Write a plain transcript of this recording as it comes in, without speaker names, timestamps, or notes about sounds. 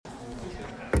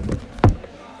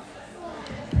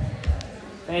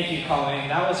Thank you, Colleen.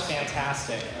 That was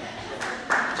fantastic.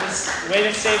 Just way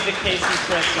to save the Casey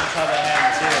twist until the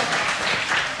end, too.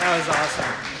 That was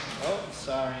awesome. Oh,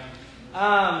 sorry.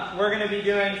 We're going to be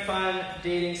doing fun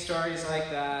dating stories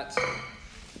like that.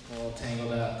 A little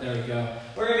tangled up. There we go.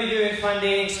 We're going to be doing fun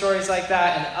dating stories like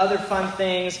that and other fun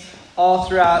things all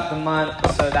throughout the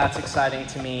month, so that's exciting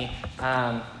to me.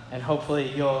 And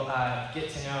hopefully you'll get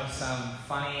to know some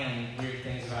funny and weird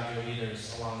things about your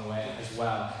leaders along the way as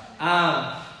well.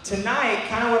 Tonight,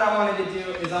 kind of what I wanted to do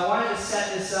is I wanted to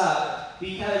set this up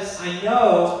because I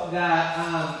know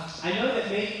that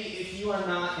maybe if you are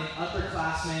not an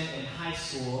upperclassman in high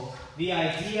school, the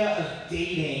idea of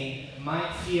dating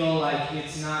might feel like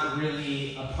it's not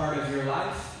really a part of your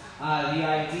life. The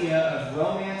idea of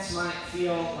romance might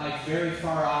feel like very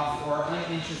far off or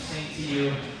uninteresting to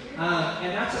you.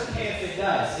 And that's okay if it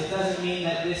does. It doesn't mean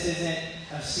that this isn't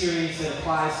a series that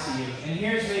applies to you. And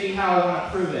here's maybe how I want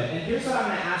to prove it. And here's what I'm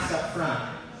going to ask up front.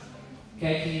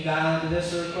 Okay, can you dial into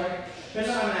this really quick? Here's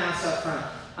what I'm going to ask up front.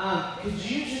 Could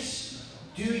you just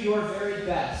do your very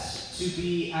best to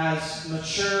be as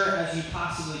mature as you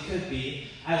possibly could be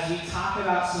as we talk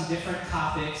about some different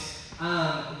topics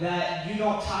that you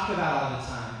don't talk about all the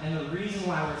time. And the reason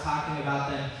why we're talking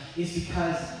about them is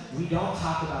because we don't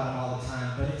talk about them all the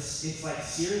time, but it's like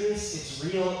serious, it's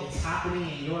real, it's happening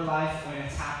in your life when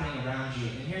it's happening around you.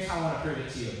 And here's how I want to prove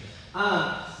it to you.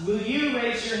 Will you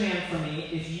raise your hand for me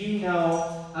if you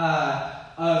know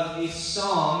of a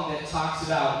song that talks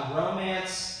about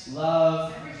romance,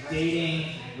 love, dating,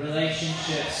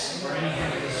 relationships, or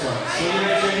anything of the sort? Will you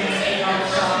raise your hand if you know of a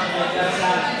song that does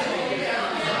that?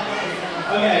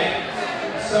 Okay,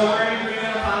 so we're in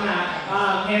agreement upon that.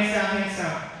 Hands down, hands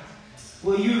down.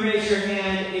 Will you raise your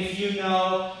hand if you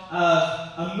know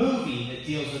of a movie that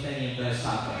deals with any of those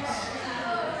topics?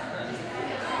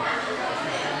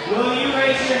 Will you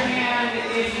raise your hand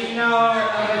if you know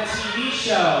of a TV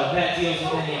show that deals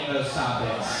with any of those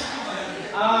topics?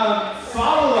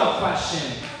 Follow-up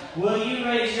question. Will you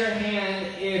raise your hand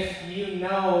if you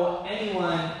know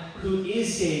anyone who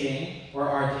is dating or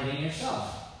are dating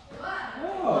yourself?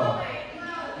 Oh.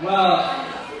 Well,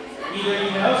 either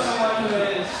you know someone who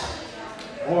is,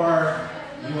 or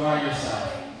you are yourself.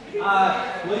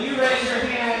 Will you raise your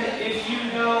hand if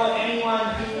you know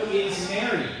anyone who is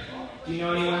married? Do you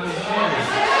know anyone who's married?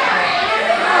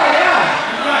 Oh yeah,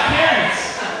 you've got parents.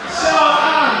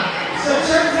 So it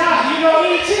turns out, you know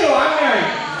me too, I'm married.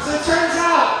 So it turns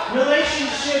out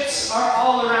relationships are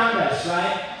all around us,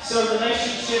 right? So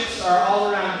relationships are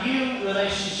all around you,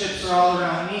 relationships are all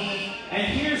around me. And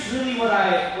here's really what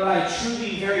I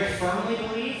truly very firmly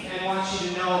believe and want you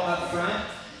to know up front.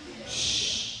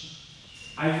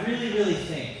 I really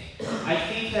think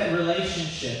that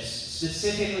relationships,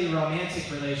 specifically romantic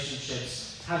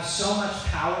relationships, have so much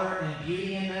power and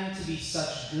beauty in them to be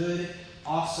such good,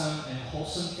 awesome, and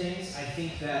wholesome things. I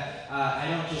think that, I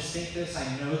don't just think this, I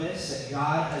know this, that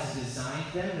God has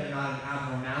designed them. They're not an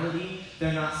abnormality.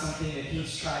 They're not something that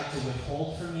He's tried to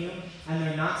withhold from you. And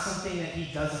they're not something that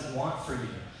He doesn't want for you.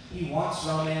 He wants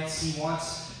romance. He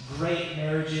wants great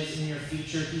marriages in your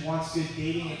future. He wants good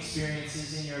dating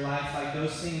experiences in your life. Like,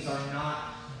 those things are not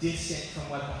distant from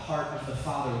what the heart of the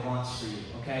Father wants for you,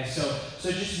 okay?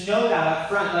 So just know that up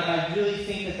front. Like, I really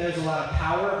think that there's a lot of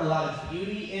power, a lot of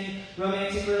beauty in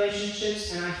romantic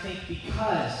relationships, and I think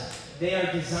because they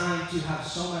are designed to have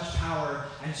so much power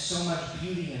and so much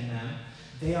beauty in them,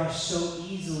 they are so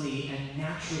easily and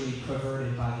naturally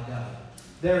perverted by the devil.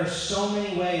 There are so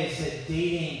many ways that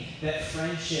dating, that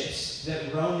friendships,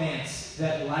 that romance,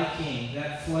 that liking,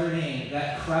 that flirting,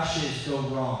 that crushes go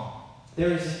wrong.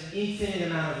 There is an infinite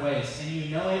amount of ways, and you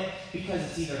know it because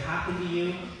it's either happened to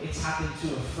you, it's happened to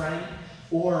a friend,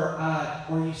 or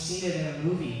you've seen it in a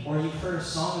movie, or you've heard a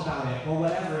song about it, or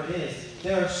whatever it is.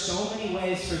 There are so many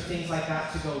ways for things like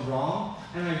that to go wrong,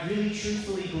 and I really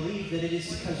truthfully believe that it is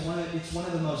because it's one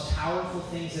of the most powerful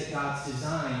things that God's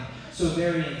designed. So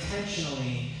very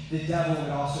intentionally, the devil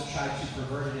would also try to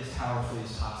pervert it as powerfully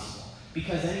as possible.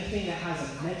 Because anything that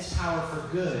has immense power for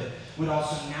good would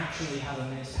also naturally have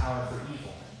immense power for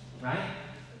evil. Right?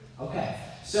 Okay.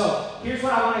 So here's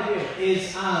what I want to do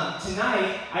is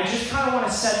tonight, I just kind of want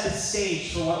to set the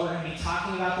stage for what we're going to be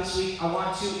talking about this week. I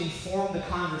want to inform the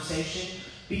conversation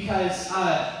because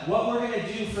what we're going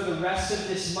to do for the rest of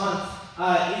this month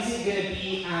isn't going to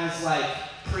be as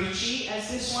preachy as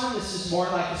this one. This is more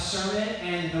like a sermon,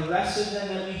 and the rest of them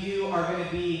that we do are going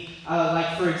to be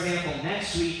for example,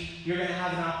 next week you're going to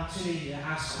have an opportunity to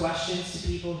ask questions to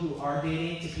people who are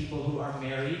dating, to people who are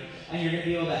married, and you're going to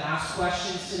be able to ask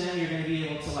questions to them. You're going to be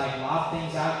able to lob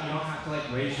things out. You don't have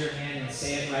to raise your hand and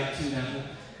say it right to them.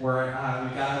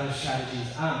 we've got other strategies.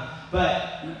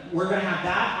 But we're going to have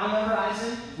that on the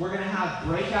horizon. We're going to have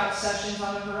breakout sessions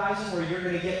on the horizon where you're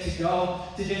going to get to go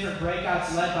to different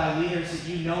breakouts led by leaders that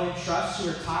you know and trust who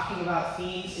are talking about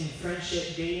themes in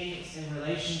friendship, dating, and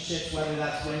relationships, whether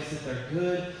that's ways that they're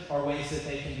good or ways that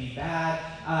they can be bad.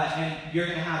 And you're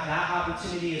going to have that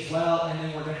opportunity as well. And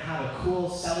then we're going to have a cool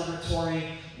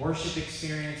celebratory worship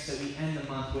experience that we end the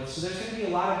month with. So there's going to be a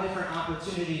lot of different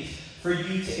opportunities for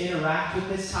you to interact with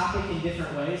this topic in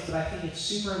different ways, but I think it's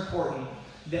super important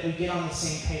that we get on the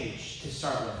same page to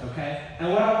start with, okay?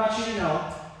 And what I want you to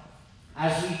know,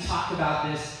 as we talk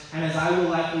about this, and as I will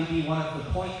likely be one of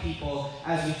the point people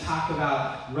as we talk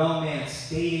about romance,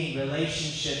 dating,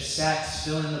 relationships, sex,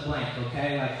 fill in the blank,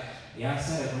 okay? Like, yeah, I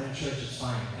said it, we're in church, it's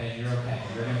fine, okay? You're okay.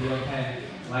 You're going to be okay.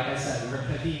 Like I said, we're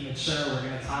going to be mature. We're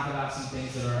going to talk about some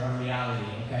things that are a reality,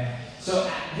 okay?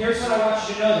 So here's what I want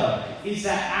you to know, though, is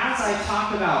that as I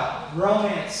talk about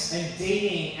romance and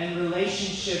dating and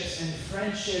relationships and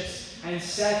friendships and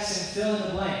sex and fill in the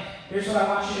blank, here's what I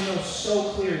want you to know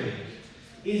so clearly,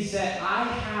 is that I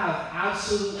have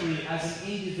absolutely, as an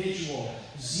individual,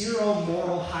 zero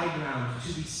moral high ground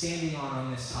to be standing on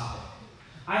this topic.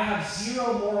 I have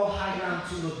zero moral high ground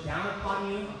to look down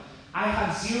upon you. I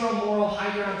have zero moral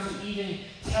high ground to even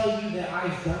tell you that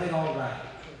I've done it all right.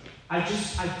 I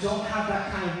don't have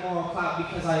that kind of moral clout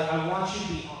because I want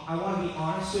to be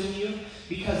honest with you,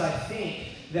 because I think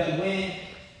that when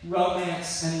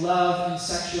romance and love and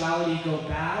sexuality go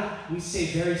bad, we stay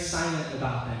very silent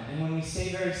about them. And when we stay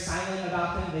very silent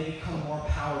about them, they become more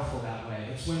powerful that way.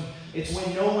 It's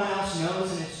when no one else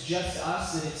knows and it's just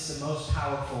us that it's the most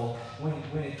powerful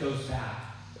when it goes bad.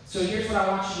 So here's what I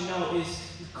want you to know is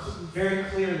very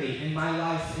clearly in my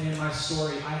life and in my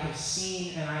story, I have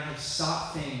seen and I have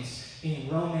sought things in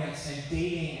romance and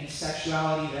dating and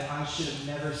sexuality that I should have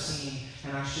never seen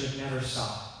and I should have never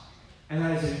sought. And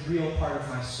that is a real part of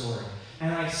my story.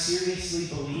 And I seriously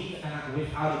believe, and I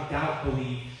without a doubt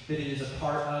believe, that it is a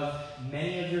part of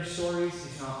many of your stories,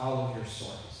 if not all of your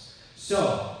stories.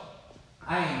 So,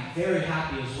 I am very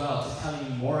happy as well to tell you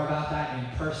more about that in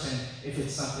person if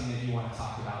it's something that you want to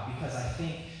talk about, because I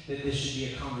think that this should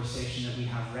be a conversation that we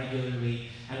have regularly,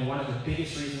 and one of the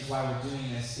biggest reasons why we're doing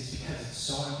this is because it's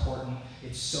so important,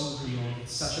 it's so real,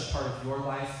 it's such a part of your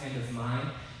life and of mine,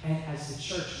 and as the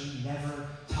church, we never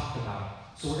talk about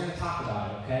it. So we're going to talk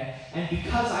about it, okay? And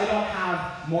because I don't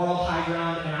have moral high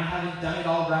ground, and I haven't done it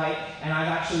all right, and I've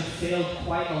actually failed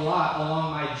quite a lot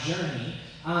along my journey,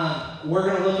 we're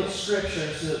going to look at Scripture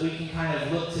so that we can kind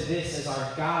of look to this as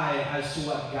our guide as to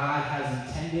what God has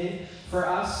intended for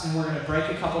us, and we're going to break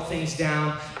a couple things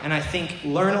down, and I think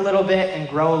learn a little bit and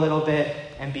grow a little bit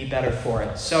and be better for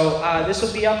it. So this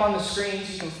will be up on the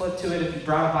screens. You can flip to it if you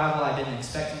brought a Bible. I didn't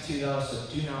expect you to, though,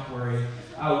 so do not worry.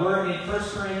 We're in 1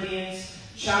 Corinthians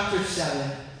chapter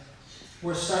 7.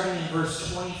 We're starting in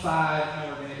verse 25,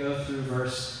 and we're going to go through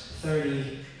verse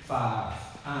 35.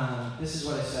 This is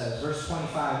what it says, verse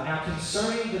 25. Now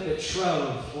concerning the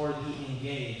betrothed or the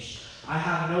engaged, I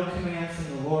have no command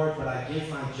from the Lord, but I give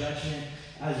my judgment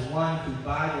as one who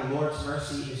by the Lord's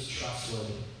mercy is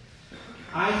trustworthy.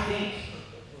 I think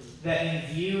that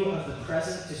in view of the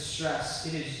present distress,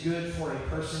 it is good for a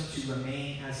person to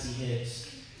remain as he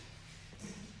is.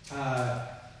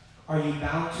 Are you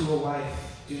bound to a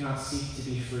wife? Do not seek to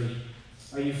be free.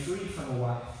 Are you free from a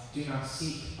wife? Do not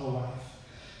seek a wife.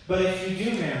 But if you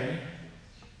do marry,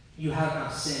 you have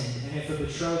not sinned. And if a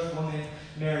betrothed woman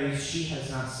marries, she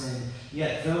has not sinned.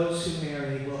 Yet those who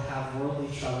marry will have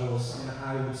worldly troubles, and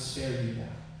I would spare you them.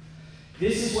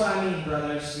 This is what I mean,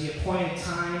 brothers. The appointed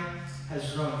time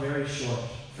has grown very short.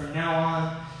 From now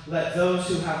on, let those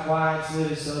who have wives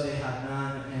live as though they have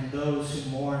none, and those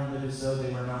who mourn live as though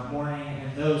they were not mourning,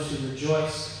 and those who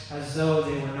rejoice as though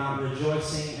they were not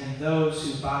rejoicing, and those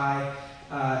who buy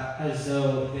as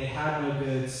though they had no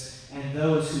goods, and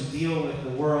those who deal with the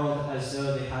world as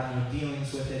though they had no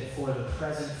dealings with it, for the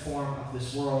present form of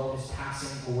this world is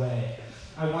passing away.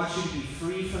 I want you to be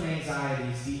free from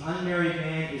anxieties. The unmarried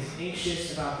man is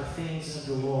anxious about the things of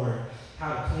the Lord,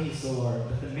 how to please the Lord,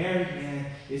 but the married man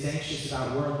is anxious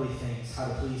about worldly things, how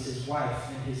to please his wife,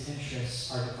 and his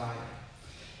interests are divided.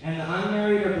 And the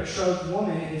unmarried or betrothed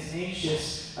woman is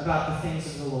anxious about the things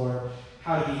of the Lord,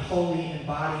 how to be holy in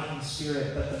body and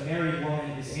spirit, but the married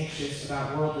woman is anxious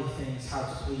about worldly things, how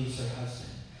to please her husband.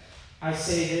 I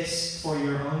say this for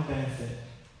your own benefit,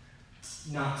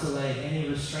 not to lay any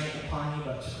restraint upon you,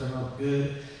 but to promote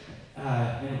good,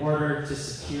 in order to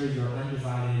secure your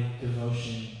undivided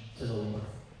devotion to the Lord.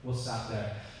 We'll stop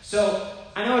there. So,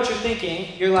 I know what you're thinking.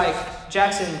 You're like,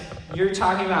 Jackson, you're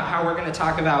talking about how we're going to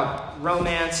talk about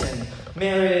romance and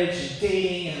marriage and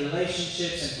dating and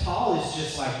relationships, and Paul is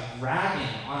just like ragging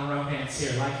on romance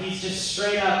here. Like he's just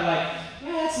straight up like,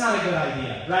 that's not a good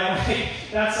idea, right? Like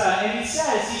that's and he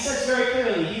says very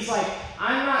clearly, he's like,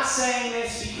 I'm not saying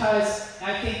this because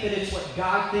I think that it's what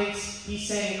God thinks. He's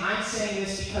saying, I'm saying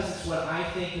this because it's what I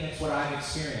think and it's what I've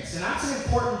experienced. And that's an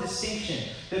important distinction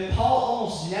that Paul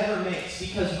almost never makes,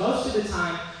 because most of the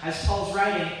time, as Paul's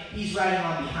writing, he's writing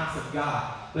on behalf of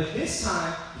God. But this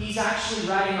time, he's actually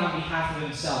writing on behalf of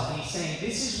himself. And he's saying,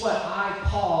 this is what I,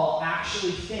 Paul,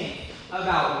 actually think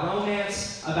about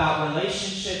romance, about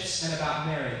relationships, and about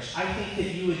marriage. I think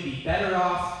that you would be better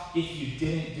off if you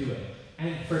didn't do it.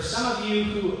 And for some of you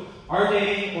who are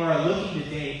dating or are looking to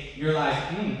date, you're like,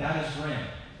 that is grim.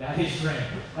 That is grim.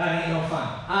 That ain't no fun.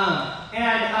 And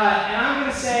I'm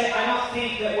going to say, I don't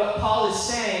think that what Paul is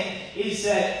saying is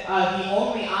that the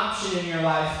only option in your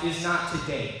life is not to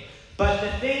date. But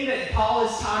the thing that Paul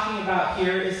is talking about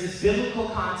here is this biblical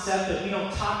concept that we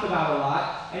don't talk about a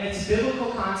lot, and it's a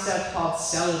biblical concept called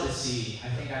celibacy. I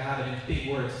think I have it in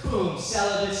big words. Boom,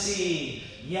 celibacy.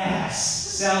 Yes,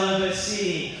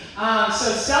 celibacy.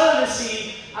 So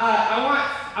celibacy,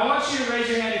 I want you to raise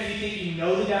your hand if you think you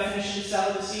know the definition of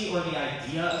celibacy or the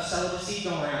idea of celibacy.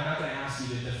 Don't worry, I'm not going to ask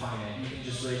you to define it. You can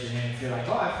just raise your hand if you're like,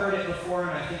 I've heard it before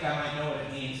and I think I might know what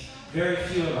it means. Very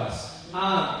few of us.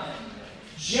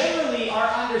 Generally, our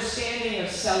understanding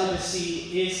of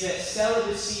celibacy is that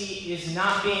celibacy is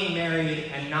not being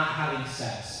married and not having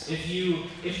sex. If you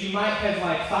might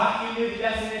have thought you knew the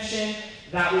definition,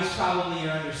 that was probably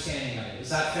your understanding of it. Is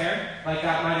that fair? Like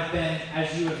that might have been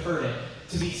as you have heard it.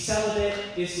 To be celibate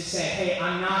is to say, hey,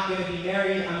 I'm not going to be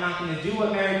married. I'm not going to do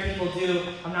what married people do.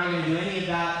 I'm not going to do any of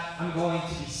that. I'm going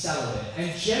to be celibate.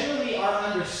 And generally, our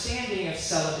understanding of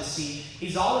celibacy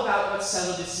is all about what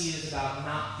celibacy is about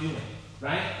not doing,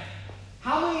 right?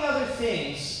 How many other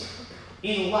things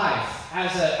in life,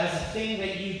 as a thing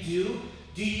that you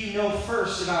do you know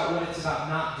first about what it's about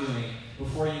not doing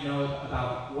before you know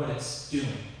about what it's doing?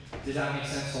 Does that make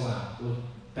sense? Hold on. We'll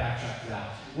backtrack to that.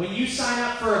 When you sign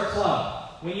up for a club,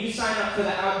 when you sign up for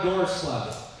the outdoors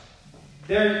club,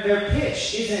 their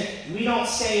pitch isn't, we don't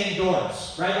stay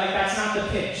indoors, right? Like, that's not the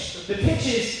pitch. The pitch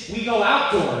is, we go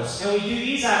outdoors, and we do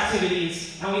these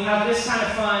activities, and we have this kind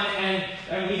of fun,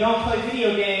 and we don't play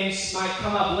video games, might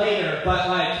come up later,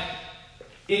 but,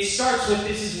 it starts with,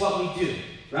 this is what we do,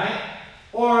 right?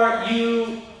 Or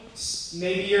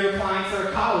maybe you're applying for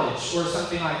a college or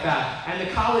something like that, and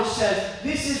the college says,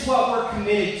 this is what we're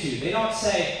committed to. They don't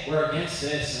say, we're against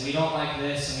this, and we don't like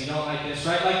this, and we don't like this,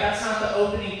 right? Like, that's not the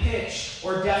opening pitch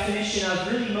or definition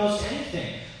of really most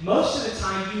anything. Most of the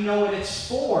time, you know what it's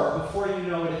for before you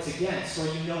know what it's against, or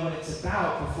you know what it's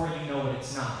about before you know what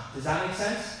it's not. Does that make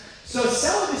sense? So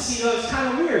celibacy, though, is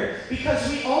kind of weird, because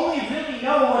we only really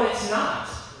know what it's not.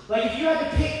 Like, if you had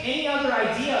to pick any other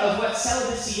idea of what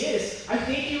celibacy is, I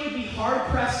think you would be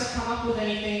hard-pressed to come up with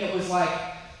anything that was like,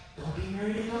 don't be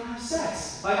married and don't have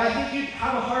sex. Like, I think you'd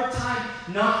have a hard time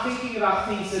not thinking about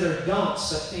things that are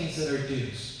don'ts, but things that are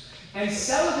do's. And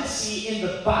celibacy in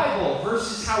the Bible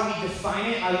versus how we define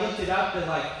it, I looked it up, the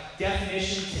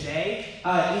definition today,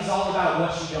 is all about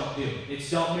what you don't do. It's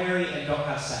don't marry and don't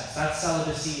have sex. That's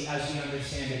celibacy as we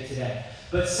understand it today.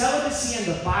 But celibacy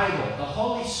in the Bible, the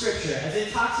Holy Scripture, as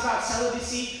it talks about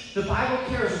celibacy, the Bible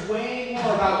cares way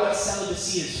more about what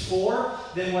celibacy is for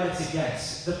than what it's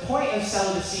against. The point of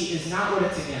celibacy is not what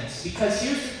it's against. Because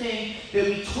here's the thing that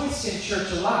we twist in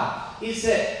church a lot, is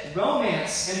that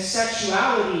romance and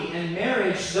sexuality and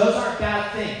marriage, those aren't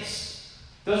bad things.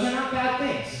 Those are not bad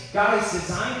things. God has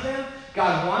designed them,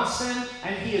 God wants them,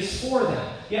 and He is for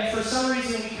them. Yet for some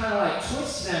reason we kind of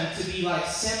twist them to be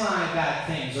semi-bad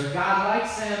things, or God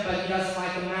likes them but He doesn't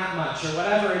like them that much, or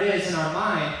whatever it is in our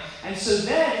mind. And so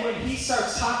then when He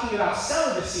starts talking about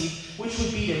celibacy, which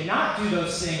would be to not do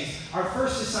those things, our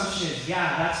first assumption is,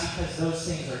 that's because those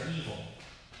things are evil.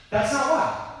 That's not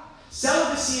why.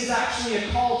 Celibacy is actually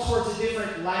a call towards a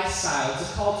different lifestyle. It's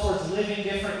a call towards living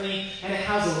differently, and it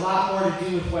has a lot more to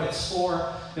do with what it's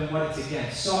for than what it's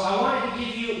against. So I wanted to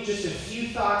give you just a few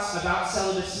thoughts about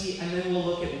celibacy, and then we'll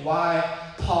look at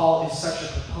why Paul is such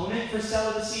a proponent for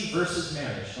celibacy versus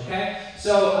marriage, okay?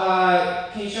 So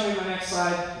can you show me my next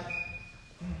slide?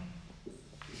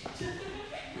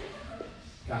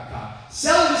 Got caught.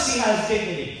 Celibacy has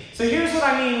dignity. So here's what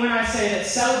I mean when I say that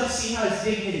celibacy has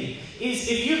dignity. Is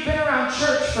if you've been around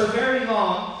church for very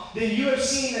long, then you have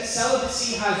seen that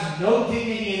celibacy has no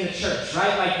dignity in the church,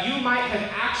 right? You might have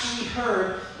actually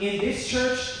heard in this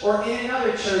church or in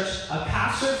another church a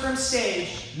pastor from stage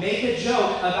make a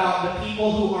joke about the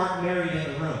people who aren't married in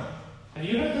the room. Have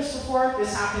you heard this before?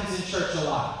 This happens in church a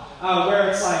lot. Where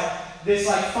it's like this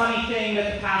funny thing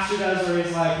that the pastor does where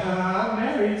he's like, I'm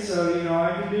married, so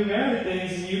I can do married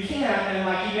things and you can't.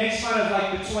 And he makes fun of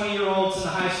the 20-year-olds and the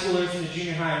high schoolers and the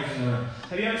junior hires in the room.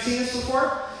 Have you ever seen this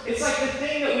before? It's like the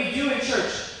thing that we do in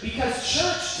church. Because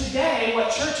church today,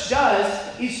 what church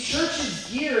does is church is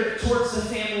geared towards the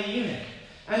family unit.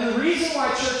 And the reason why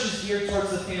church is geared towards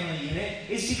the family unit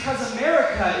is because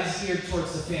America is geared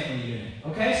towards the family unit.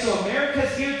 Okay? So America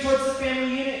is geared towards the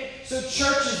family unit, so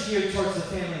church is geared towards the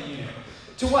family unit.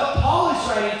 To what Paul is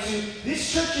writing to,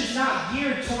 this church is not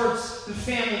geared towards the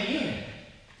family unit.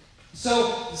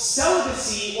 So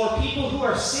celibacy, or people who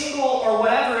are single or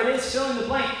whatever it is, fill in the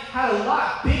blank, had a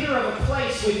lot bigger of a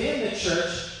place within the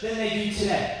church than they do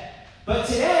today. But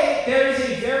today, there is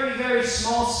a very, very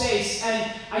small space,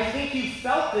 and I think you've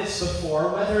felt this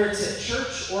before, whether it's at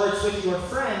church or it's with your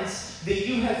friends, that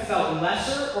you have felt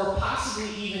lesser or possibly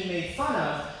even made fun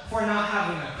of for not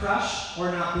having a crush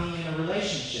or not being in a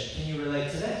relationship. Can you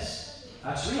relate to this?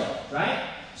 That's real, right?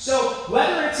 So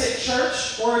whether it's at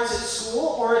church or it's at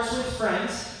school or it's with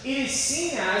friends, it is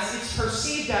seen as, it's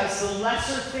perceived as the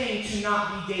lesser thing to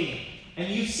not be dating. And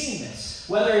you've seen this,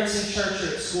 whether it's in church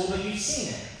or at school, but you've seen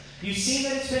it. You've seen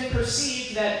that it's been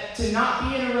perceived that to not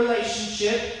be in a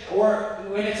relationship, or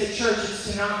when it's at church,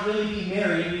 it's to not really be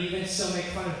married. We even still make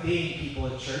fun of dating people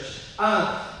at church.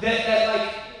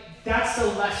 That's the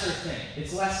lesser thing.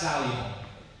 It's less valuable.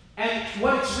 And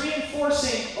what it's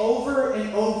reinforcing over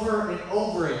and over and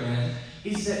over again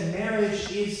is that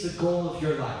marriage is the goal of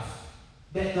your life.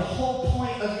 That the whole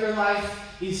point of your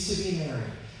life is to be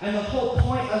married. And the whole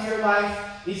point of your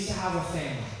life is to have a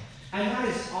family. And that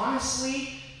is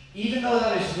honestly, even though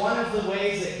that is one of the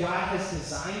ways that God has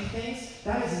designed things,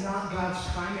 that is not God's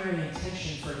primary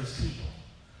intention for his people.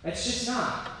 It's just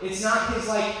not. It's not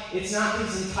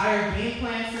his entire game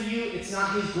plan for you. It's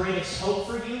not his greatest hope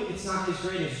for you. It's not his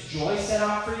greatest joy set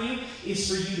out for you. It's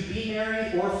for you to be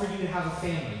married or for you to have a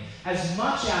family. As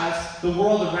much as the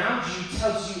world around you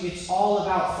tells you it's all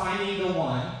about finding the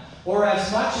one, or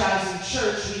as much as in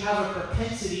church we have a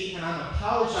propensity, and I'm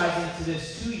apologizing to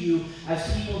this to you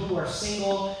as people who are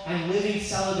single and living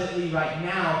celibately right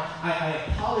now, I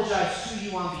apologize to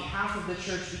you on behalf of the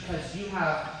church because you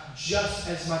have just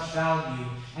as much value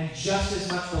and just as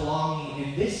much belonging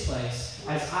in this place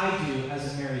as I do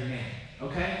as a married man.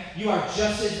 Okay? You are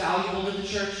just as valuable to the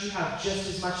church. You have just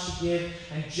as much to give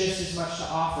and just as much to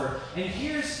offer. And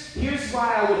here's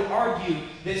why I would argue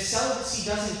that celibacy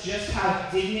doesn't just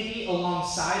have dignity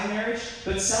alongside marriage,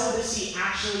 but celibacy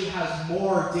actually has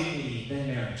more dignity than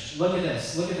marriage. Look at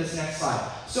this. Look at this next slide.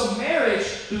 So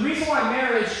marriage, the reason why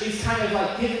marriage is kind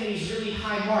of given these really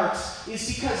high marks is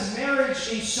because marriage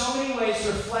in so many ways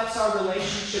reflects our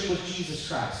relationship with Jesus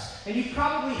Christ. And you've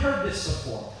probably heard this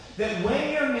before. That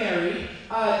when you're married,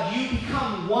 you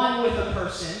become one with a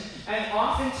person, and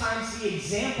oftentimes the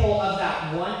example of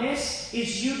that oneness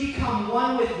is you become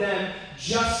one with them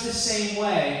just the same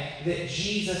way that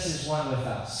Jesus is one with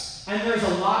us. And there's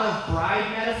a lot of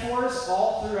bride metaphors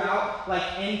all throughout,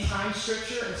 end time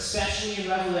scripture, especially in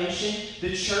Revelation.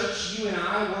 The church, you and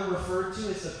I, were referred to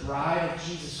as the bride of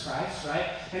Jesus Christ,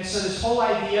 right? And so this whole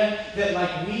idea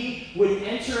that we would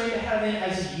enter into heaven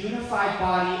as a unified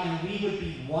body and we would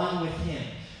be one with him.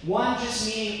 One just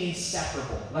meaning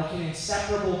inseparable, like an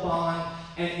inseparable bond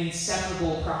and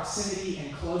inseparable proximity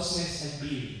and closeness and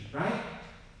beauty, right?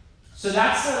 So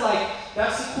that's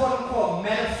the quote-unquote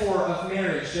metaphor of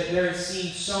marriage that there is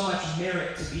seen so much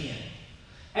merit to be in.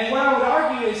 And what I would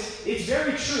argue is it's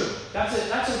very true. That's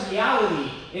a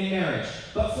reality in marriage.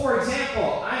 But for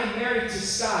example, I am married to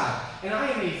Sky, and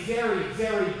I am a very,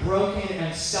 very broken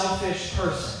and selfish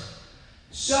person.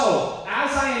 So,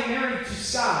 as I am married to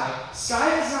Sky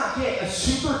does not get a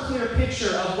super clear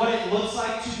picture of what it looks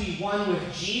like to be one with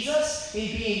Jesus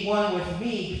in being one with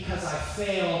me because I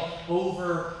fail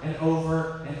over and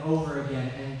over and over again.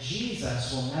 And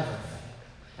Jesus will never fail.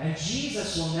 And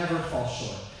Jesus will never fall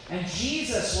short. And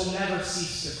Jesus will never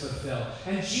cease to fulfill.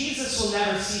 And Jesus will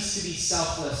never cease to be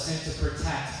selfless and to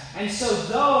protect. And so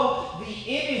though the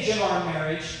image of our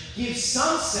marriage gives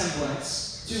some semblance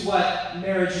to what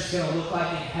marriage is going to look like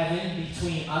in heaven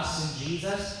between us and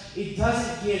Jesus, it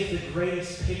doesn't give the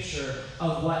greatest picture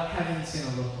of what heaven's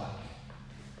going to look like.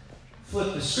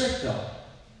 Flip the script though.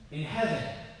 In heaven,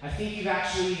 I think you've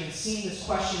actually even seen this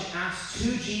question asked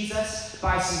to Jesus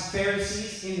by some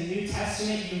Pharisees in the New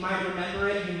Testament. You might remember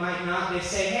it, you might not. They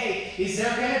say, hey, is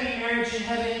there going to be marriage in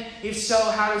heaven? If so,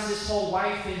 how does this whole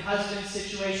wife and husband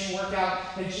situation work out?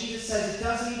 And Jesus says it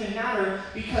doesn't even matter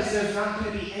because there's not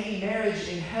going to be any marriage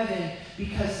in heaven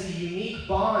because the unique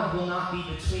bond will not be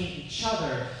between each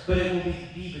other, but it will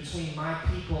be between my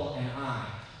people and I.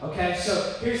 Okay,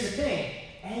 so here's the thing.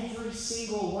 Every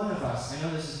single one of us, I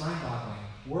know this is mind-boggling,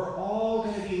 we're all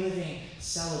going to be living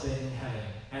celibate in heaven,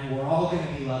 and we're all going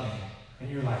to be loving it. And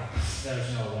you're like,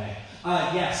 there's no way.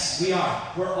 Yes, we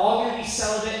are. We're all going to be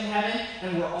celibate in heaven,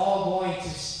 and we're all going to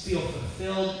feel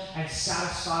fulfilled and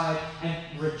satisfied and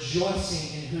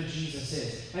rejoicing in who Jesus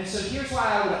is. And so here's why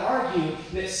I would argue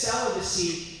that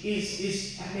celibacy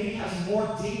is maybe has more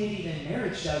dignity than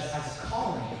marriage does as a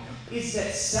calling, is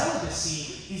that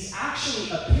celibacy is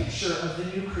actually a picture of the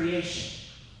new creation.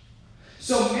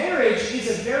 So marriage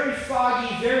is a very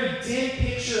foggy, very dim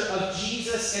picture of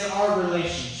Jesus and our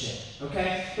relationship.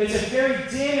 Okay? It's a very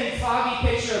dim and foggy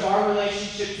picture of our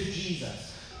relationship to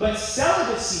Jesus. But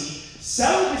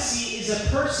celibacy is a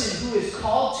person who is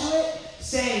called to it,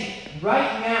 saying,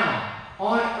 right now,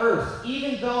 on earth,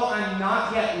 even though I'm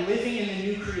not yet living in the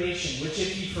new creation, which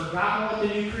if you've forgotten what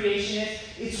the new creation is,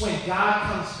 it's when God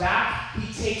comes back,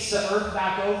 he takes the earth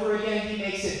back over again, he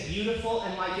makes it beautiful,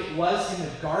 and like it was in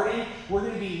the garden, we're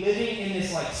going to be living in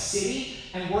this like city,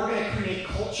 and we're going to create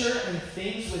culture and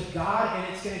things with God,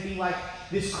 and it's going to be like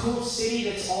this cool city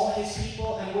that's all his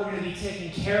people, and we're going to be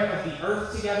taking care of the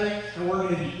earth together, and we're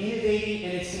going to be innovating,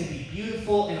 and it's going to be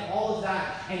beautiful, and all of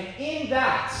that. And in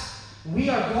that, we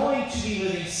are going to be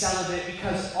living celibate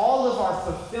because all of our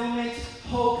fulfillment,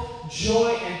 hope,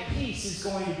 joy, and peace is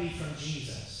going to be from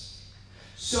Jesus.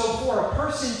 So for a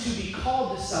person to be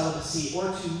called to celibacy or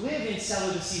to live in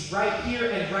celibacy right here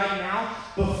and right now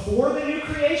before the new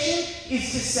creation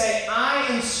is to say, I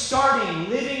am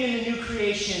starting living in the new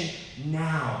creation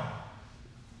now.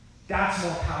 That's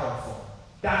more powerful.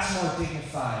 That's more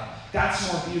dignified.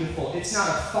 That's more beautiful. It's not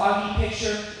a foggy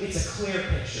picture, it's a clear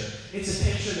picture. It's a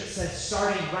picture that says,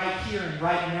 starting right here and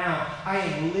right now, I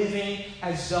am living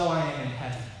as though I am in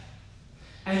heaven.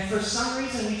 And for some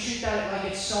reason, we treat that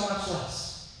like it's so much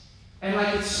less. And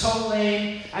like it's so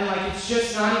lame, and like it's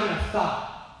just not even a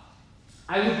thought.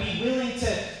 I would be willing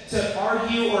to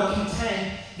argue or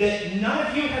contend that none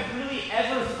of you have really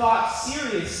ever thought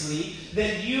seriously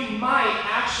that you might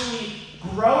actually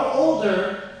grow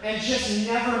older and just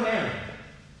never marry.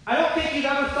 I don't think you've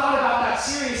ever thought about that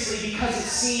seriously because it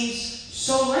seems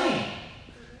so lame.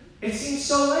 It seems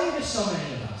so lame to so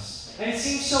many of us. And it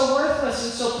seems so worthless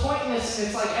and so pointless, and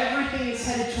it's like everything is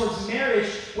headed towards marriage,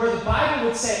 where the Bible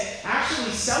would say,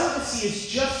 actually, celibacy is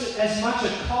just as much a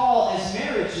call as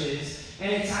marriage is,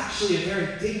 and it's actually a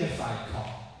very dignified call.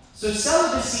 So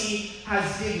celibacy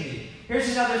has dignity. Here's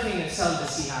another thing that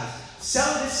celibacy has.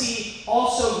 Celibacy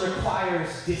also requires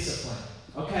discipline.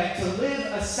 Okay, to live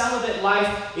a celibate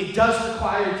life, it does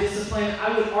require discipline.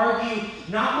 I would argue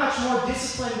not much more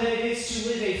discipline than it is to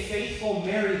live a faithful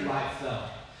married life, though.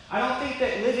 I don't think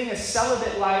that living a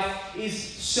celibate life is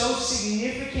so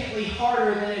significantly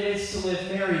harder than it is to live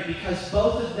married, because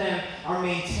both of them are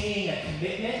maintaining a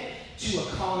commitment to a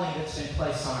calling that's been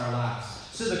placed on our lives.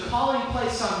 So the calling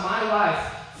placed on my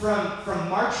life from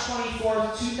March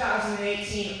 24th,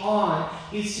 2018 on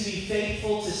is to be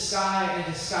faithful to Sky and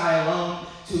to Sky alone,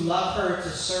 to love her, to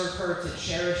serve her, to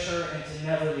cherish her, and to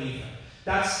never leave her.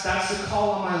 That's the call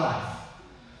on my life.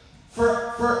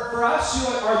 For us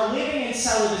who are living in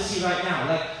celibacy right now,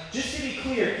 like, just to be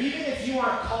clear, even if you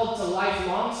aren't called to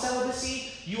lifelong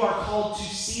celibacy, you are called to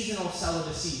seasonal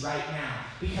celibacy right now,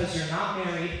 because you're not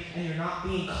married and you're not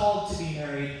being called to be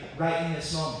married right in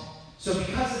this moment. So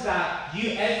because of that,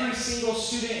 every single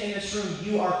student in this room,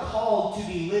 you are called to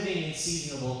be living in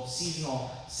seasonal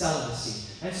celibacy.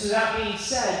 And so that being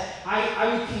said,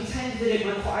 I would contend that it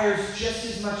requires just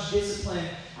as much discipline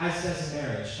as does a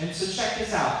marriage. And so check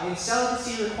this out. In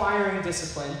celibacy requiring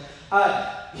discipline,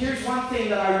 here's one thing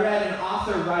that I read an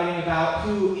author writing about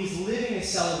who is living a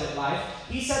celibate life.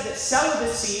 He said that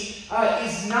celibacy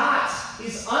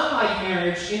is unlike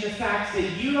marriage in the fact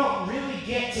that you don't really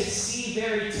get to see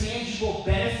very tangible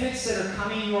benefits that are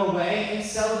coming your way in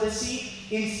celibacy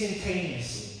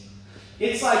instantaneously.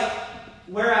 It's like,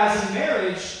 whereas in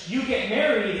marriage, you get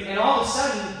married and all of a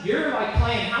sudden you're like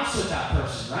playing house with that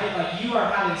person, right? Like you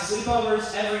are having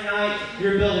sleepovers every night,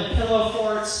 you're building pillow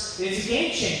forts. It's a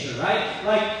game changer, right?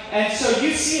 And so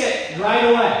you see it right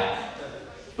away.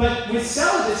 But with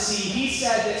celibacy, he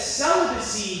said that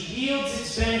celibacy yields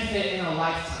its benefit in a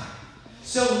lifetime.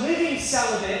 So living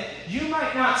celibate, you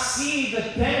might not see the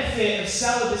benefit of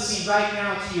celibacy right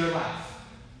now to your life.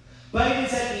 But it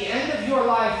is at the end of your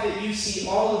life that you see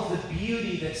all of the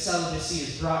beauty that celibacy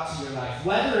has brought to your life.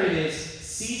 Whether it is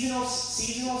seasonal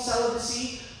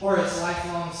celibacy or it's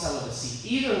lifelong celibacy.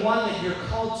 Either one that you're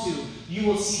called to, you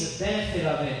will see the benefit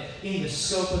of it in the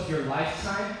scope of your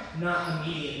lifetime, not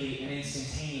immediately and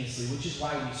instantaneously, which is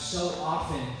why we so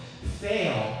often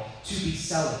fail to be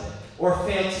celibate or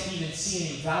fail to even see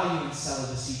any value in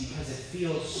celibacy because it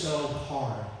feels so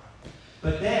hard.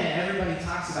 But then everybody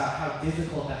talks about how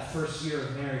difficult that first year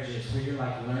of marriage is, where you're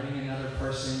like learning another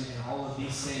person and all of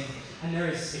these things. And there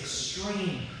is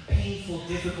extreme, painful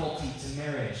difficulty to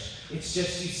marriage. It's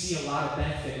just you see a lot of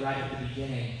benefit right at the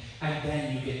beginning, and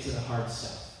then you get to the hard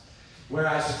stuff.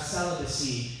 Whereas with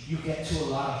celibacy, you get to a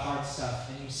lot of hard stuff,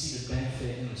 and you see the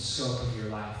benefit in the scope of your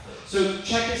life. So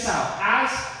check this out.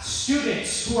 As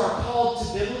students who are called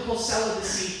to biblical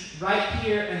celibacy right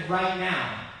here and right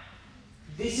now,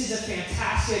 this is a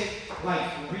fantastic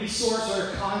resource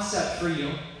or concept for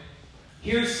you.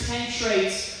 Here's 10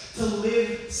 traits to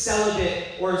live celibate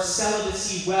or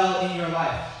celibacy well in your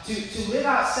life. To live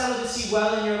out celibacy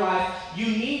well in your life, you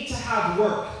need to have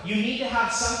work. You need to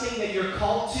have something that you're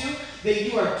called to, that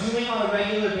you are doing on a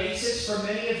regular basis. For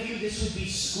many of you, this would be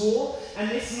school. And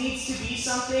this needs to be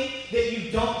something that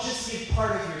you don't just give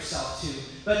part of yourself to,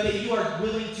 but that you are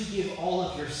willing to give all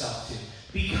of yourself to.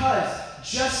 Because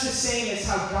just the same as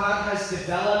how God has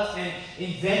developed and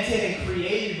invented and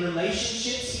created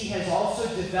relationships, He has also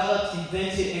developed,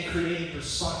 invented, and created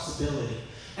responsibility.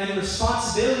 And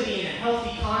responsibility in a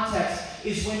healthy context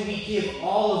is when we give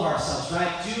all of ourselves,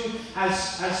 right? Do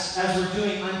as we're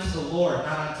doing unto the Lord,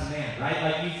 not unto man, right?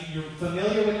 Like you're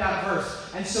familiar with that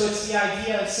verse. And so it's the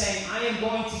idea of saying, I am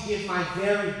going to give my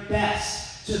very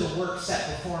best to the work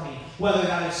set before me. Whether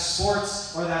that is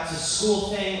sports or that's a school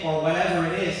thing or whatever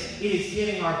it is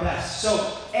giving our best.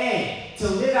 So, A, to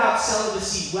live out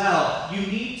celibacy well, you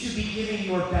need to be giving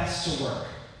your best to work.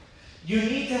 You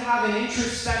need to have an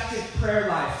introspective prayer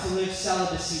life to live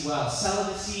celibacy well.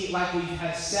 Celibacy, like we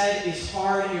have said, is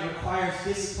hard. It requires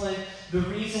discipline. The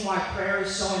reason why prayer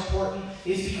is so important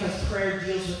is because prayer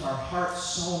deals with our heart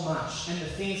so much. And the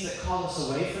things that call us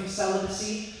away from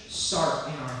celibacy start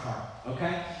in our heart.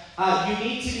 Okay? You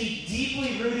need to be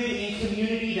deeply rooted in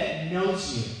community that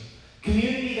knows you.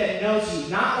 Community that knows you.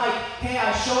 Not like, hey,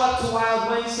 I show up to Wild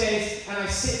Wednesdays and I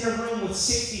sit in a room with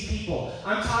 60 people.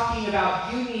 I'm talking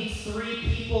about you need 3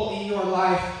 people in your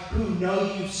life who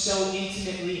know you so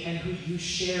intimately and who you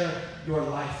share your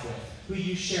life with. Who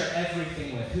you share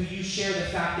everything with. Who you share the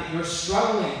fact that you're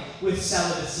struggling with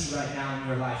celibacy right now in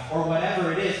your life. Or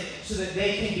whatever it is. So that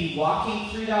they can be walking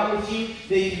through that with you.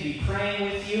 They can be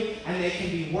praying with you. And they can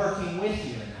be working with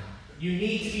you. You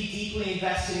need to be deeply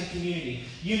invested in community.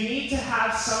 You need to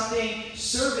have something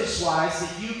service-wise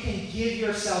that you can give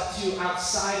yourself to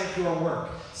outside of your work.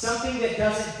 Something that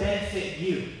doesn't benefit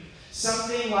you.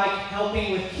 Something like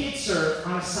helping with KidServe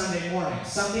on a Sunday morning.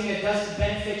 Something that doesn't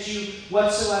benefit you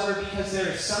whatsoever because there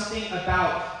is something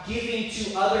about giving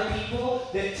to other people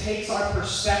that takes our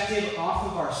perspective off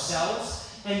of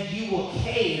ourselves, and you will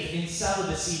cave in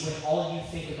celibacy when all you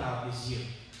think about is you.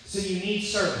 So you need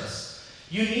service.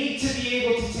 You need to be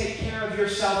able to take care of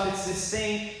yourself. It's this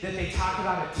thing that they talk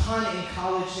about a ton in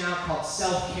college now called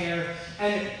self-care.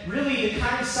 And really the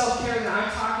kind of self-care that I'm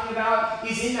talking about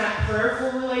is in that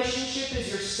prayerful relationship as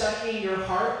you're studying your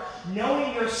heart,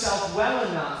 knowing yourself well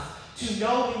enough to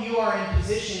know when you are in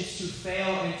positions to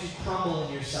fail and to crumble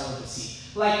in your celibacy.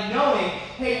 Like knowing,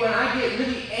 hey, when I get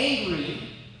really angry,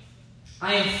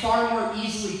 I am far more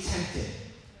easily tempted.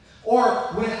 Or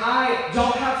when I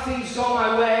don't have things go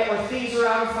my way, or things are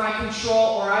out of my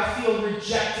control, or I feel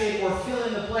rejected, or fill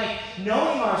in the blank,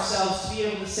 knowing ourselves to be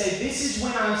able to say, this is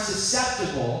when I'm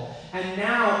susceptible, and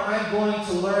now I'm going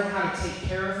to learn how to take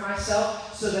care of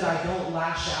myself so that I don't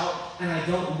lash out, and I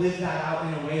don't live that out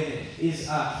in a way that is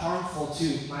harmful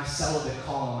to my celibate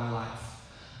call in my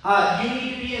life. You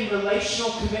need to be in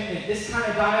relational commitment. This kind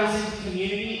of dials into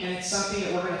community, and it's something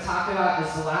that we're going to talk about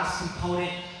as the last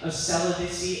component of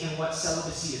celibacy and what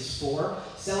celibacy is for.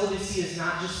 Celibacy is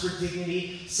not just for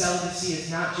dignity. Celibacy is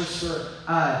not just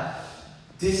for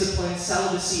discipline.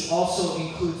 Celibacy also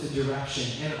includes a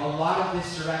direction. And a lot of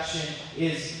this direction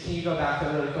is, can you go back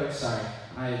there really quick? Sorry,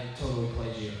 I totally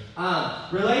played you.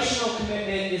 Relational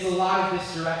commitment is a lot of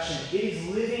this direction. It is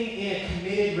living in a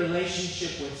committed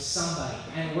relationship with somebody.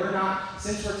 And we're not,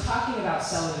 since we're talking about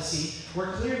celibacy,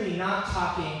 we're clearly not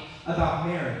talking about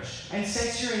marriage. And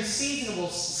since you're in seasonal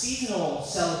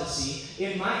celibacy,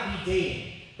 it might be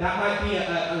dating. That might be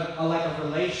like a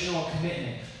relational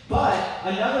commitment. But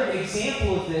another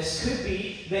example of this could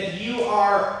be that you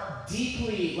are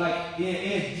deeply, like in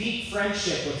a deep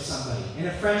friendship with somebody, in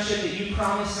a friendship that you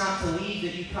promise not to leave,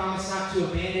 that you promise not to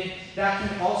abandon, that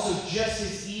can also just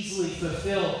as easily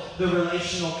fulfill the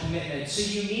relational commitment. So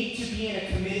you need to be in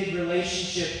a committed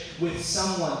relationship with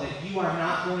someone that you are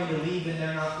not going to leave and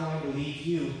they're not going to leave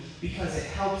you, because it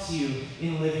helps you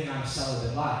in living our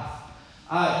celibate life.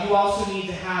 You also need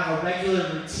to have a regular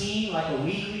routine, like a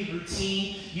weekly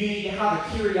routine. You need to have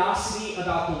a curiosity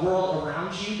about the world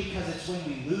around you, because it's when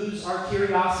we lose our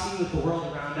curiosity with the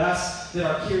world around us that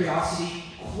our curiosity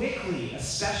quickly,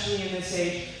 especially in this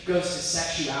age, goes to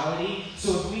sexuality.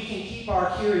 So if we can keep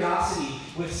our curiosity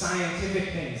with scientific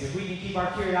things, if we can keep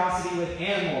our curiosity with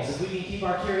animals, if we can keep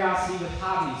our curiosity with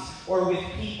hobbies or with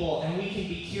people, and we can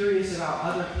be curious about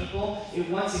other people, it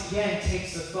once again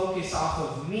takes the focus off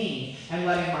of me and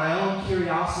letting my own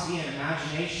curiosity and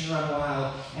imagination run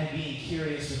wild and being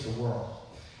curious with the world.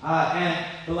 And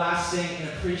the last thing, an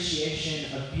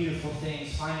appreciation of beautiful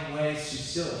things, finding ways to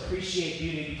still appreciate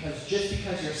beauty, because just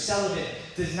because you're celibate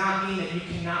does not mean that you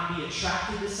cannot be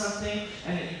attracted to something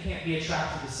and that you can't be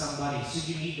attracted to somebody.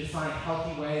 So you need to find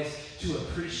healthy ways to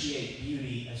appreciate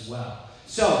beauty as well.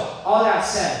 So, all that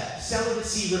said,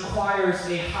 celibacy requires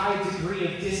a high degree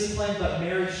of discipline, but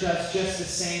marriage does just the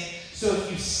same. So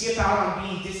if you skip out on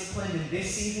being disciplined in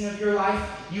this season of your life,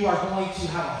 you are going to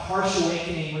have a harsh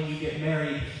awakening when you get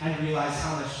married and realize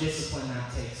how much discipline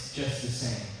that takes, just the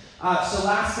same. So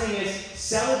last thing is,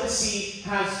 celibacy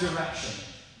has direction.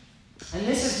 And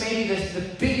this is maybe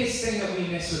the biggest thing that we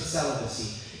miss with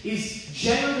celibacy, is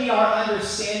generally our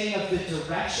understanding of the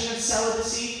direction of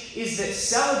celibacy is that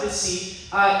celibacy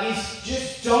is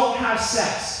just don't have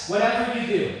sex, whatever you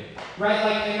do. Right?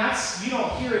 And that's, you don't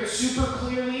hear it super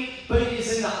clearly, but it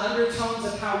is in the undertones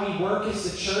of how we work as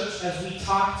the church, as we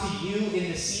talk to you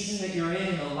in the season that you're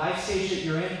in the life stage that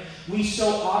you're in. We so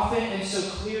often and so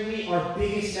clearly, our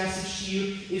biggest message to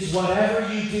you is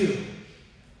whatever you do,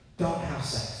 don't have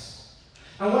sex.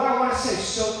 And what I want to say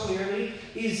so clearly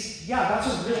is, yeah,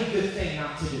 that's a really good thing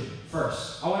not to do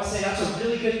first. I want to say that's a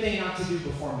really good thing not to do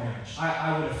before marriage.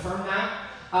 I would affirm that.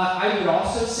 I would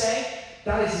also say,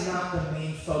 that is not the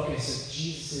main focus of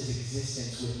Jesus'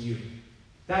 existence with you.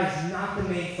 That is not the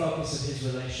main focus of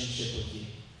his relationship with you.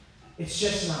 It's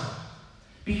just not.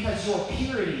 Because your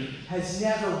purity has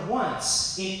never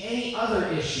once, in any other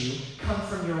issue, come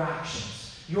from your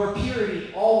actions. Your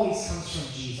purity always comes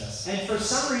from Jesus. And for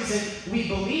some reason, we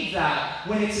believe that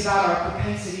when it's about our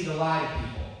propensity to lie to people.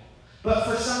 But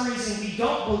for some reason, we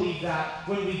don't believe that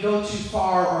when we go too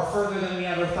far or further than we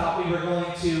ever thought we were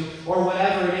going to, or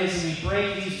whatever it is, and we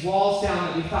break these walls down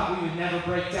that we thought we would never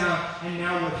break down, and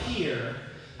now we're here.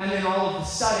 And then all of a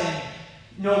sudden,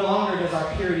 no longer does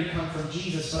our purity come from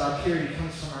Jesus, but our purity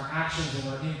comes from our actions,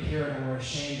 and we're impure, and we're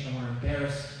ashamed, and we're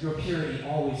embarrassed. Your purity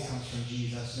always comes from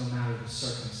Jesus, no matter the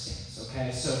circumstance,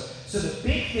 okay? So the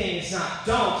big thing is not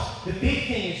don't. The big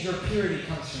thing is your purity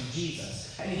comes from Jesus.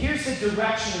 And here's the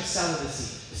direction of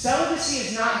celibacy. Celibacy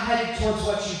is not headed towards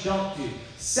what you don't do.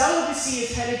 Celibacy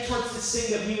is headed towards this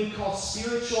thing that we would call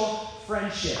spiritual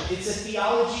friendship. It's a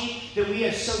theology that we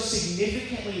have so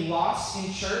significantly lost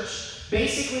in church.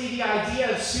 Basically, the idea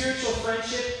of spiritual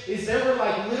friendship is there were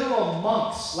like literal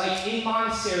monks, like in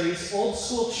monasteries, old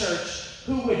school church,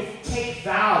 who would take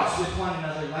vows with one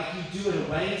another like you do at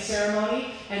a wedding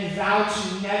ceremony and vow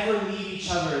to never leave each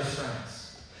other as friends.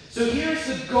 So here's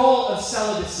the goal of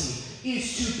celibacy,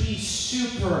 is to be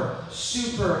super,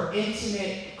 super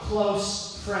intimate,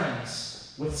 close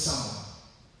friends with someone.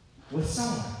 With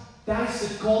someone. That is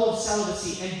the goal of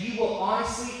celibacy, and you will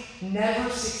honestly never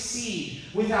succeed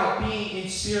without being in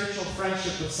spiritual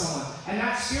friendship with someone. And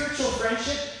that spiritual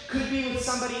friendship could be with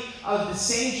somebody of the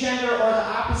same gender or the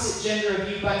opposite gender of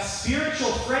you, but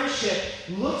spiritual friendship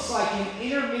looks like an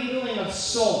intermingling of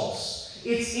souls.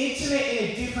 It's intimate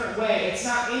in a different way. It's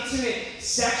not intimate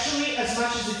sexually as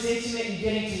much as it's intimate in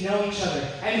getting to know each other.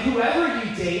 And whoever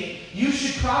you date, you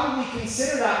should probably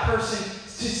consider that person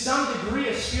to some degree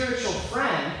a spiritual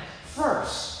friend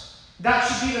first. That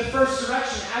should be the first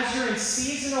direction. As you're in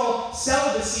seasonal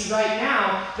celibacy right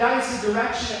now, that is the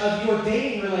direction of your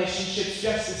dating relationships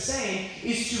just the same,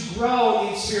 is to grow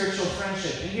in spiritual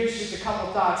friendship. And here's just a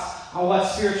couple thoughts on what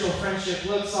spiritual friendship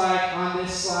looks like on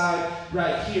this slide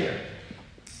right here.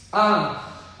 A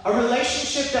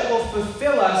relationship that will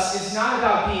fulfill us is not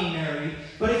about being married,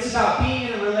 but it's about being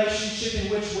in a relationship in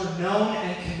which we're known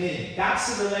and committed.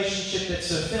 That's the relationship that's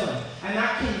fulfilling. And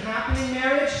that can happen in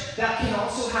marriage. That can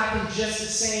also happen just the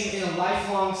same in a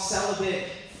lifelong celibate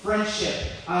friendship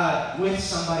with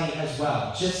somebody as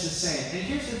well. Just the same. And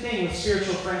here's the thing with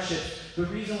spiritual friendships. the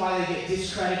reason why they get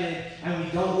discredited and we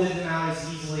don't live them out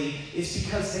as easily is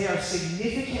because they are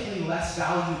significantly less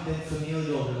valued than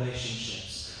familial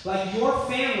relationships. Like your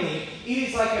family, it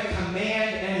is like a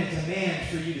command and a demand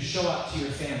for you to show up to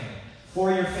your family,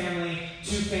 for your family,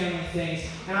 to family things.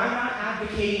 And I'm not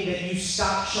advocating that you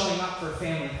stop showing up for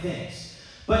family things.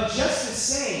 But just the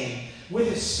same, with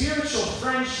a spiritual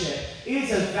friendship, it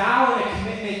is a vow and a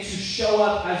commitment to show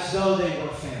up as though they were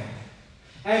family.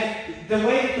 And the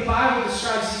way that the Bible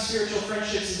describes these spiritual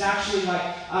friendships is actually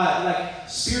like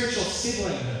spiritual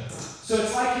siblinghood. So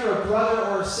it's like you're a brother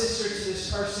or a sister to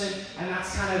this person, and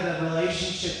that's kind of the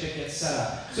relationship that gets set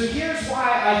up. So here's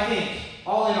why I think,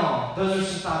 all in all, those are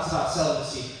some thoughts about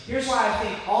celibacy. Here's why I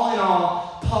think, all in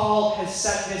all, Paul has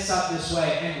set this up this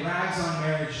way and rags on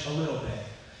marriage a little bit.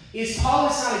 Paul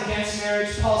is not against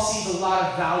marriage. Paul sees a lot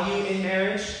of value in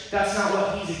marriage. That's not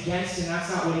what he's against, and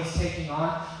that's not what he's taking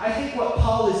on. I think what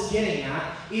Paul is getting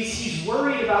at is he's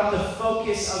worried about the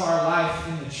focus of our life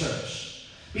in the church.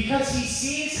 Because he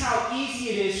sees how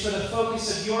easy it is for the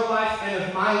focus of your life and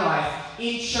of my life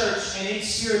in church and in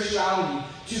spirituality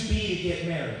to be to get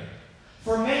married.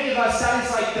 For many of us, that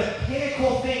is like the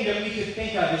pinnacle thing that we could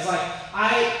think of. Is like,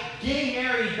 getting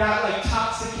married, that like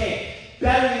tops the cake.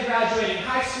 Better than graduating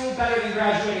high school, better than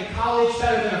graduating college,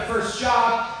 better than a first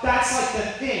job. That's like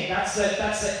the thing. That's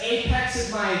the apex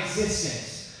of my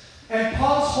existence. And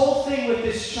Paul's whole thing with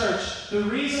this church, the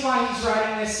reason why he's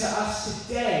writing this to us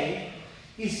today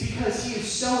is because he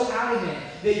is so adamant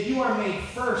that you are made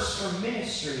first for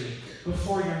ministry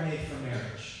before you're made for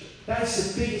marriage. That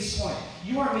is the biggest point.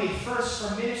 You are made first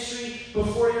for ministry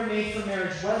before you're made for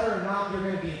marriage. Whether or not you're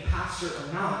going to be a pastor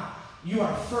or not, you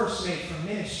are first made for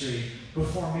ministry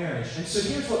before marriage. And so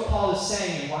here's what Paul is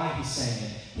saying and why he's saying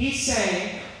it. He's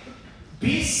saying,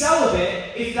 be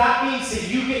celibate if that means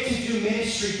that you get to do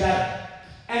ministry better.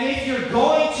 And if you're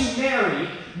going to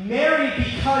marry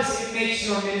because it makes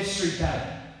your ministry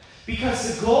better.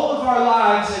 Because the goal of our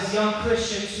lives as young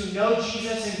Christians who know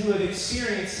Jesus and who have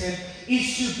experienced him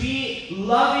is to be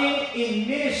loving in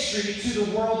ministry to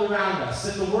the world around us.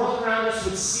 That the world around us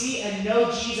would see and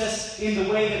know Jesus in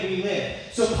the way that we live.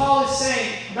 So Paul is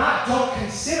saying, not don't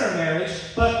consider marriage,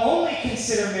 but only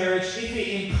consider marriage if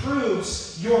it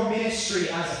improves your ministry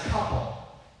as a couple.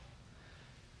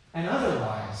 And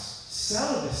otherwise,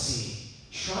 celibacy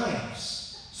triumphs.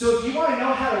 So if you want to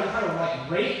know how to like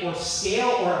rate or scale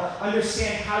or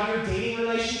understand how your dating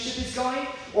relationship is going,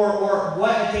 or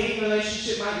what a dating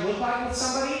relationship might look like with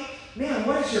somebody, man,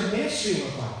 what does your ministry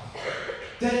look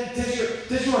like?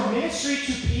 Does your ministry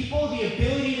to people, the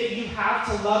ability that you have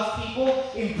to love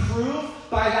people, improve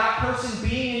by that person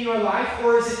being in your life?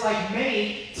 Or is it like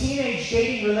many teenage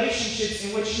dating relationships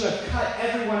in which you have cut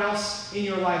everyone else in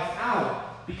your life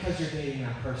out because you're dating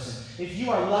that person? If you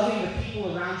are loving the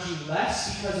people around you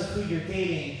less because of who you're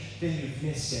dating, then you've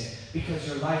missed it. Because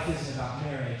your life isn't about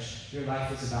marriage, your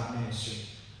life is about ministry.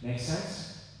 Make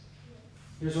sense?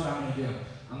 Here's what I'm going to do.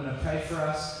 I'm going to pray for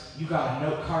us. You got a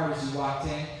note card as you walked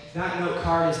in. That note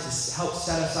card is to help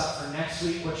set us up for next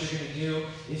week. What you're going to do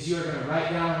is you're going to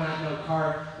write down on that note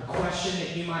card a question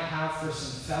that you might have for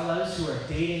some fellas who are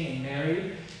dating and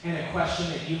married, and a question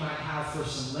that you might have for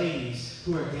some ladies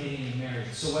who are dating and married.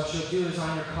 So what you'll do is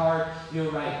on your card,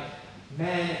 you'll write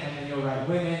men, and then you'll write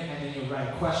women, and then you'll write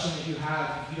a question that you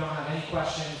have. If you don't have any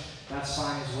questions, that's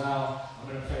fine as well. I'm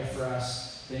going to pray for us.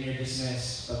 Then you're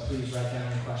dismissed, but please write down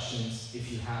your questions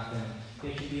if you have them.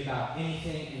 They can be about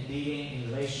anything in dating, in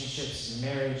relationships, in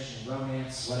marriage, in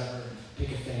romance, whatever.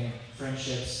 Pick a thing,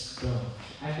 friendships, boom.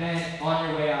 And then on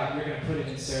your way out, you're going to put it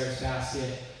in Sarah's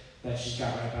basket that she's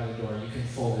got right by the door. You can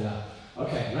fold it up.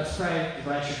 Okay, let's pray.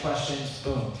 Write your questions,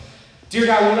 boom. Dear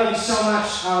God, we love you so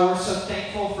much. We're so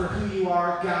thankful for who you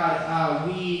are, God.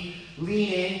 We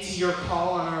lean into your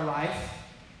call on our life.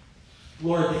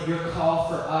 Lord, that your call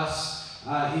for us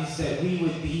is that we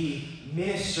would be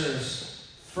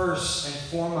ministers first and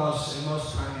foremost and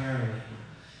most primarily.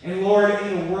 And Lord,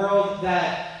 in a world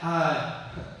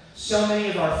that so many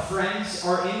of our friends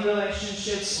are in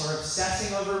relationships or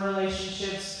obsessing over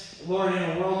relationships, Lord, in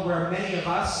a world where many of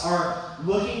us are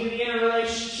looking to be in a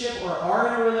relationship or are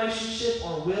in a relationship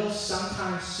or will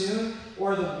sometime soon,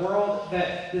 or the world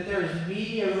that there is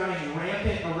media running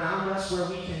rampant around us where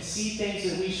we can see things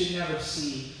that we should never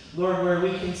see. Lord, where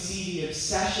we can see the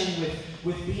obsession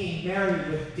with being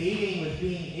married, with dating, with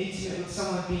being intimate with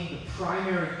someone being the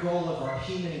primary goal of our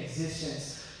human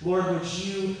existence. Lord, would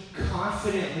you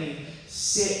confidently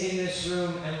sit in this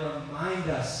room and remind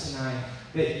us tonight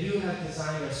that you have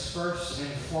designed us first and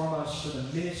foremost for the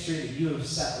ministry that you have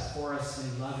set before us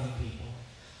in loving people.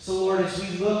 So Lord, as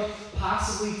we look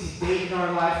possibly to date in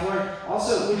our life, Lord,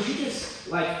 also would you just,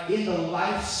 like in the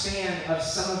lifespan of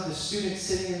some of the students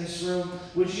sitting in this room,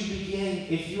 would you begin,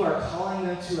 if you are calling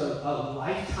them to a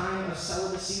lifetime of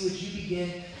celibacy, would you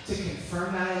begin to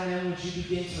confirm that in them? Would you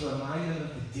begin to remind them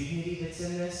of the dignity that's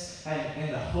in this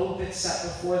and the hope that's set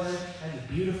before them and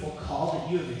the beautiful call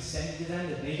that you have extended to them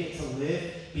that they get to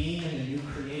live being in the new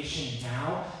creation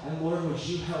now? And Lord, would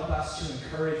you help us to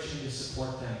encourage and to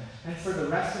support them? And for the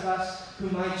rest of us who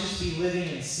might just be living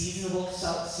in seasonal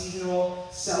celibacy,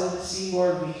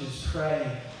 Lord, we just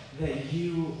pray that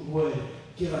you would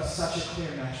give us such a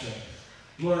clear metric.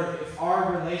 Lord, if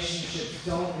our relationships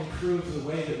don't improve the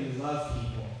way that we love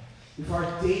people, if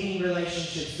our dating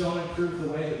relationships don't improve the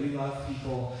way that we love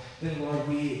people, then Lord,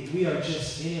 we are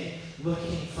just in it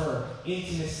looking for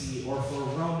intimacy or for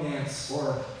romance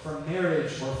or for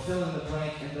marriage or fill in the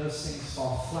blank, and those things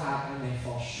fall flat and they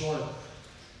fall short.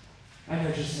 And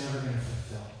they're just never going to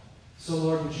fulfill. So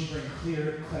Lord, would you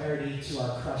bring clarity to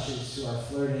our crushes, to our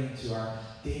flirting, to our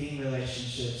dating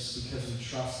relationships, because we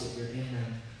trust that you're in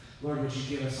them. Lord, would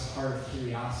you give us a heart of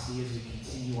curiosity as we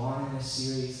continue on in this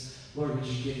series? Lord, would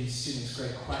you give these students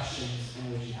great questions,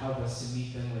 and would you help us to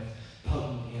meet them with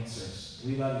potent answers?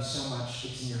 We love you so much.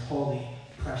 It's in your holy,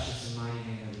 precious, and mighty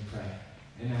name that we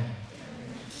pray. Amen.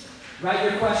 Write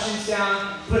your questions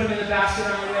down, put them in the basket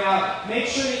on your way out. Make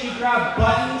sure that you grab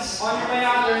buttons on your way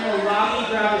out. They're in the lobby.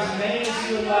 Grab as many as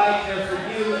you would like. They're for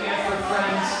you and for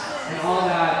friends and all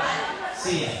that.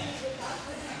 See ya.